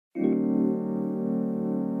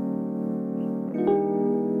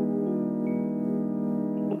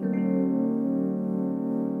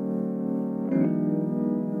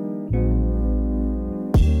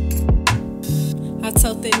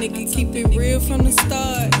told that nigga keep it real from the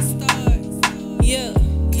start. Yeah,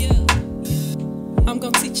 I'm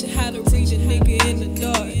gon' teach you how to read a nigga in the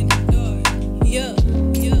dark. Yeah,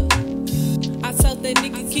 I told that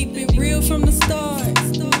nigga keep it real from the start.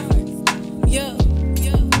 Yeah,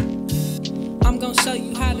 I'm gon' show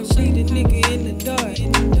you how to read a nigga in the dark.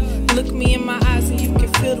 Look me in my eyes and you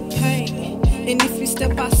can feel the pain. And if you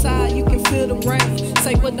step outside, you can feel the rain.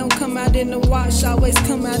 Say what don't come out in the wash, always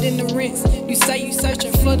come out in the rinse. You say you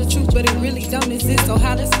searching for the truth, but it really don't exist. So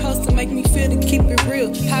how that's supposed to make me feel to keep it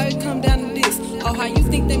real? How it come down to this? Oh, how you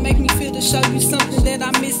think they make me feel to show you something that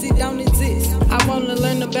I miss, it don't exist. I wanna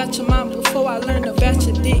learn about your mom before I learn about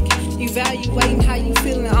your dick. Evaluating how you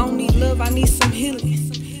feeling, I don't need love, I need some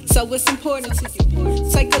healing. So what's important to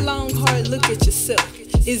you? Take a long, hard look at yourself.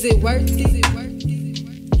 Is it worth it?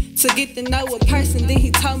 To get to know a person, then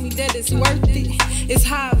he told me that it's worth it. It's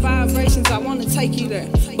high vibrations, I wanna take you there.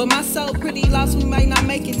 But my soul pretty lost, we might not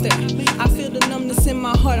make it there. I feel the numbness in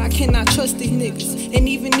my heart, I cannot trust these niggas. And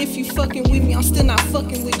even if you fucking with me, I'm still not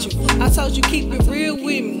fucking with you. I told you keep it real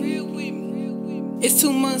with me. It's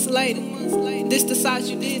 2 months later, this the side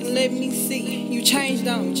you didn't let me see. You changed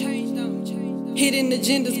on me. Hidden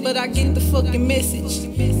agendas, but I get the fucking message.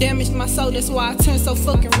 Damaged my soul, that's why I turned so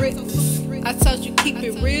fucking reckless. I told you keep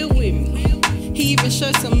it real with me. He even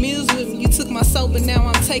shared some meals with me. You took my soul, but now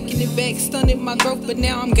I'm taking it back. Stunted my growth, but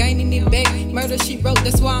now I'm gaining it back. Murder she wrote,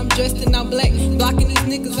 that's why I'm dressed in all black. Blocking these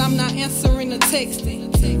niggas, I'm not answering or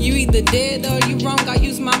texting. You either dead or you wrong, I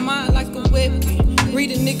use my mind like a weapon.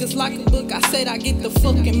 Reading niggas like a book, I said I get the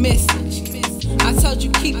fucking message. I told you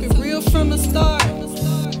keep it real from the start.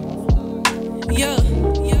 Yeah,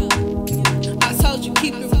 I told you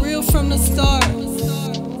keep it real from the start.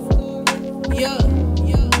 Yeah,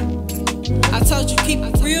 I told you keep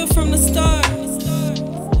it real from the start.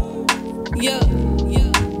 Yeah,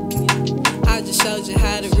 I just showed you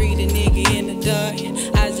how to read a nigga in the dark.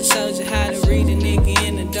 I just showed you how to read a nigga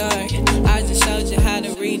in the dark. I just showed you how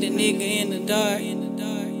to read a nigga in the dark.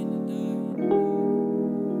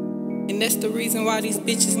 And that's the reason why these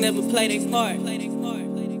bitches never play their part.